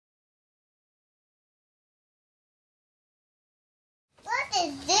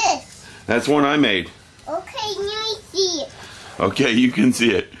is this? That's one I made. Okay, let me see it. Okay, you can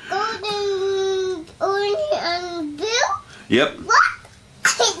see it. Golden, orange, and blue? Yep. What?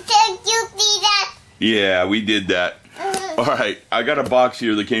 Did you see that? Yeah, we did that. Alright, I got a box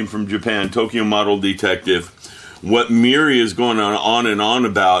here that came from Japan, Tokyo Model Detective. What Miri is going on and on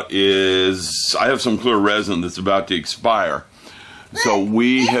about is I have some clear resin that's about to expire. So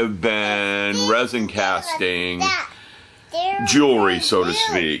we have been resin casting jewelry, so to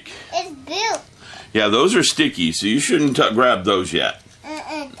speak. It's blue. Yeah, those are sticky, so you shouldn't grab those yet.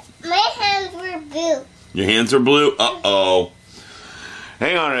 My hands were blue. Your hands are blue? Uh-oh.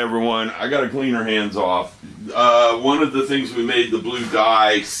 Hang on, everyone. I got to clean her hands off. One of the things we made, the blue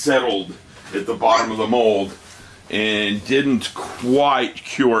dye settled at the bottom of the mold and didn't quite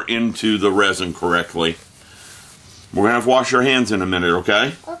cure into the resin correctly. We're going to have to wash your hands in a minute,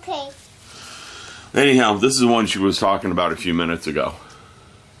 okay? Okay. Anyhow, this is the one she was talking about a few minutes ago.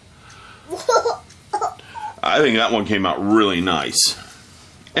 I think that one came out really nice.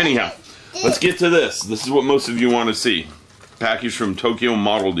 Anyhow, let's get to this. This is what most of you want to see. Package from Tokyo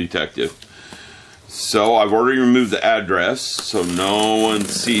Model Detective. So I've already removed the address so no one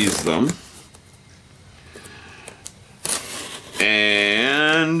sees them.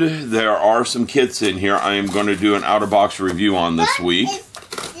 And there are some kits in here I am going to do an out-of-box review on this week. What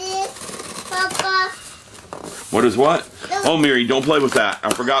is this, Papa? What is what? Oh, Miri, don't play with that.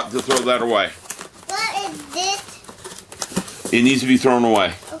 I forgot to throw that away. What is this? It needs to be thrown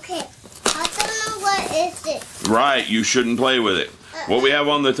away. Okay. I don't know what is it. Right, you shouldn't play with it. What we have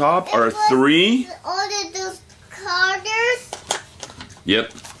on the top are three. All of those carders.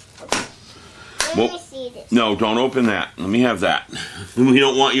 Yep. Let me see this. No, don't open that. Let me have that. We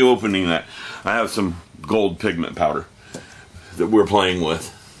don't want you opening that. I have some gold pigment powder that we're playing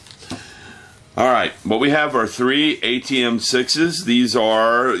with. Alright, what we have are three ATM 6s. These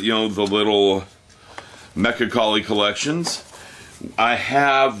are, you know, the little Mecha Collie collections. I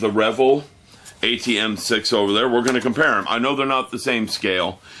have the Revel ATM 6 over there. We're going to compare them. I know they're not the same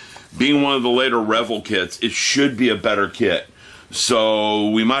scale. Being one of the later Revel kits, it should be a better kit. So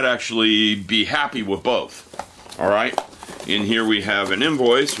we might actually be happy with both. Alright, in here we have an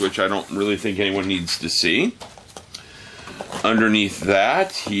invoice, which I don't really think anyone needs to see. Underneath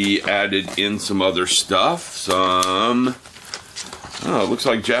that, he added in some other stuff. Some, oh, it looks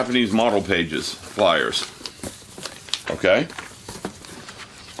like Japanese model pages, flyers. Okay.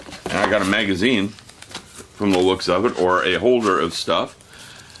 And I got a magazine from the looks of it, or a holder of stuff.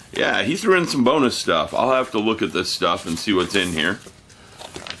 Yeah, he threw in some bonus stuff. I'll have to look at this stuff and see what's in here.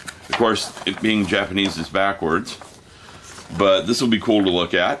 Of course, it being Japanese is backwards. But this will be cool to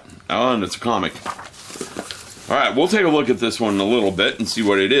look at. Oh, and it's a comic. Alright, we'll take a look at this one in a little bit and see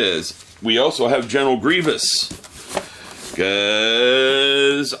what it is. We also have General Grievous.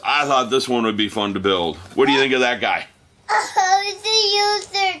 Because I thought this one would be fun to build. What do you think of that guy? The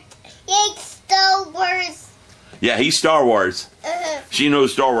user hates Star Wars. Yeah, he's Star Wars. She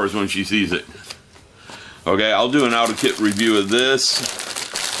knows Star Wars when she sees it. Okay, I'll do an out-of-kit review of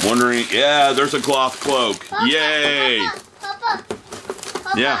this. Wondering, yeah, there's a cloth cloak. Papa, Yay! Papa.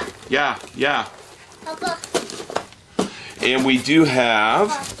 Yeah. Papa. And we do have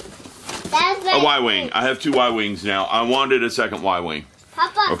That's a Y-wing. I have two Y-wings now. I wanted a second Y-wing.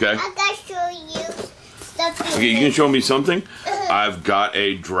 Papa, Okay. I gotta show you stuff. Okay, you can show me something? I've got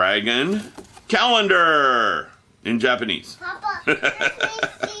a dragon calendar in Japanese. Papa, let me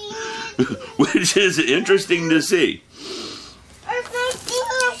see it. Which is interesting to see. There's something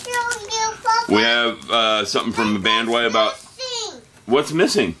to show you, Papa. We have something from the bandway about Missing. what's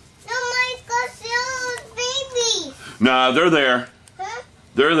missing. No, my Godzilla's babies. Nah, they're there. Huh?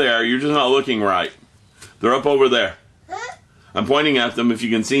 They're there. You're just not looking right. They're up over there. Huh? I'm pointing at them if you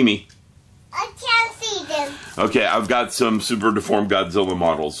can see me. I can't see them. Okay, I've got some super deformed Godzilla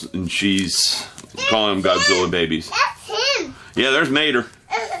models, and she's calling them Godzilla babies. That's him. Yeah, there's Mater.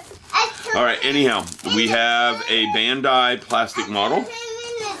 Alright, anyhow, we have a Bandai plastic model.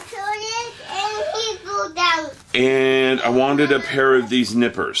 And I wanted a pair of these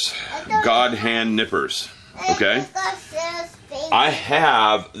nippers. God hand nippers. Okay? I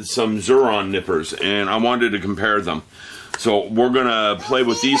have some Zuron nippers, and I wanted to compare them. So we're going to play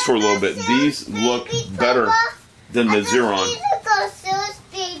with these for a little bit. These look better than the Zuron.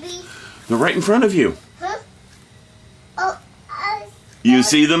 They're right in front of you. You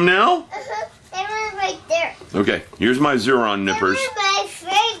see them now? They were right there. Okay, here's my Zuron nippers. They were my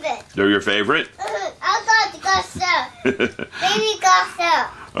favorite. They're your favorite? I got Godzilla. Baby Godzilla.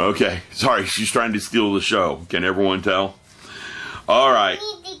 Okay, sorry, she's trying to steal the show. Can everyone tell? Alright.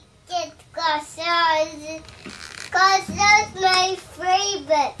 I need to get Godzilla. Godzilla's my favorite.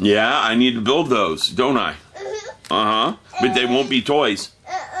 favorite. Yeah, I need to build those, don't I? Uh-huh. But they won't be toys.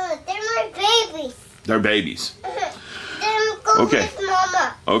 They're my babies. They're babies. Then go Okay. with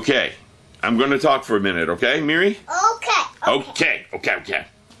Mama. Okay. I'm going to talk for a minute, okay, Miri? Okay. Okay.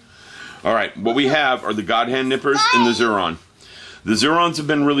 All right, what we have are the God Hand Nippers and the Zeron. The Zerons have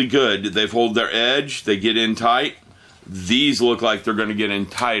been really good. They hold their edge. They get in tight. These look like they're going to get in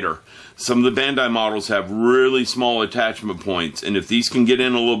tighter. Some of the Bandai models have really small attachment points, and if these can get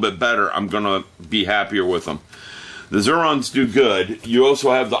in a little bit better, I'm going to be happier with them. The Zerons do good. You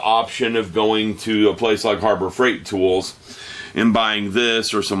also have the option of going to a place like Harbor Freight Tools and buying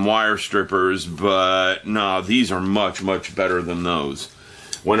this or some wire strippers, but no, these are much, much better than those.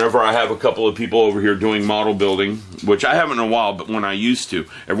 Whenever I have a couple of people over here doing model building, which I haven't in a while, but when I used to,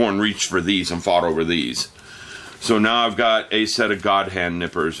 everyone reached for these and fought over these. So now I've got a set of God Hand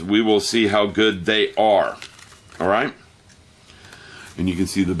Nippers. We will see how good they are. All right? And you can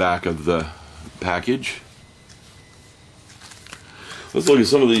see the back of the package. Let's look at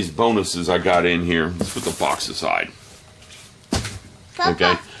some of these bonuses I got in here. Let's put the box aside.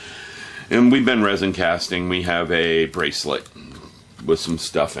 Okay. And we've been resin casting. We have a bracelet with some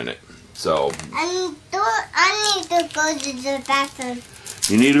stuff in it. So I need to go to the bathroom.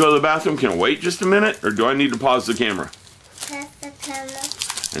 you need to go to the bathroom? Can I wait just a minute? Or do I need to pause the camera? Press the camera.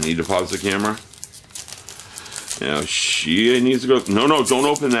 I need to pause the camera. Now she needs to go. No, don't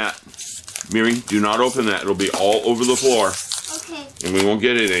open that. Miri, do not open that. It'll be all over the floor. Okay. And we won't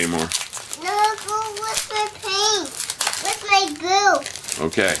get it anymore. No, go with my paint. With my glue.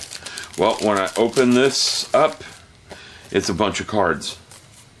 Okay. Well, when I open this up, it's a bunch of cards.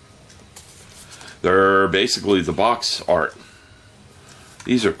 They're basically the box art.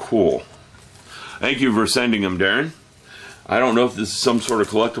 These are cool. Thank you for sending them, Darren. I don't know if this is some sort of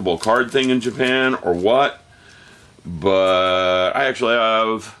collectible card thing in Japan or what, but I actually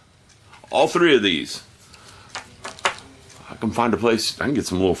have all three of these. I can find a place, I can get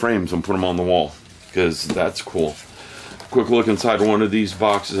some little frames and put them on the wall, because that's cool. Quick look inside one of these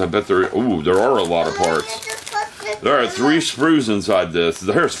boxes. I bet there are a lot of parts. There are 3 sprues inside this.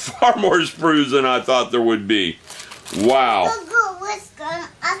 There's far more sprues than I thought there would be. Wow.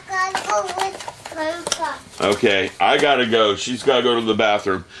 I gotta go with Grandpa. Okay, I gotta go. She's gotta go to the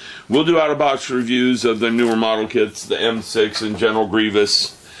bathroom. We'll do out-of-box reviews of the newer model kits, the M6 and General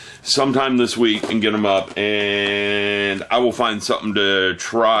Grievous, sometime this week and get them up. And I will find something to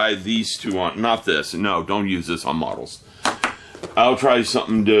try these two on. Not this. No, don't use this on models. I'll find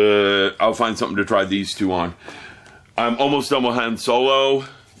something to try these two on. I'm almost done with Han Solo.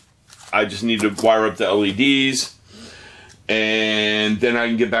 I just need to wire up the LEDs. And then I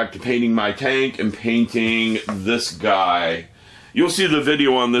can get back to painting my tank and painting this guy. You'll see the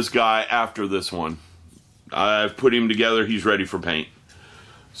video on this guy after this one. I've put him together. He's ready for paint.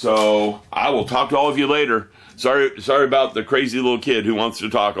 So I will talk to all of you later. Sorry about the crazy little kid who wants to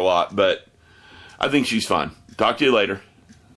talk a lot, but I think she's fun. Talk to you later.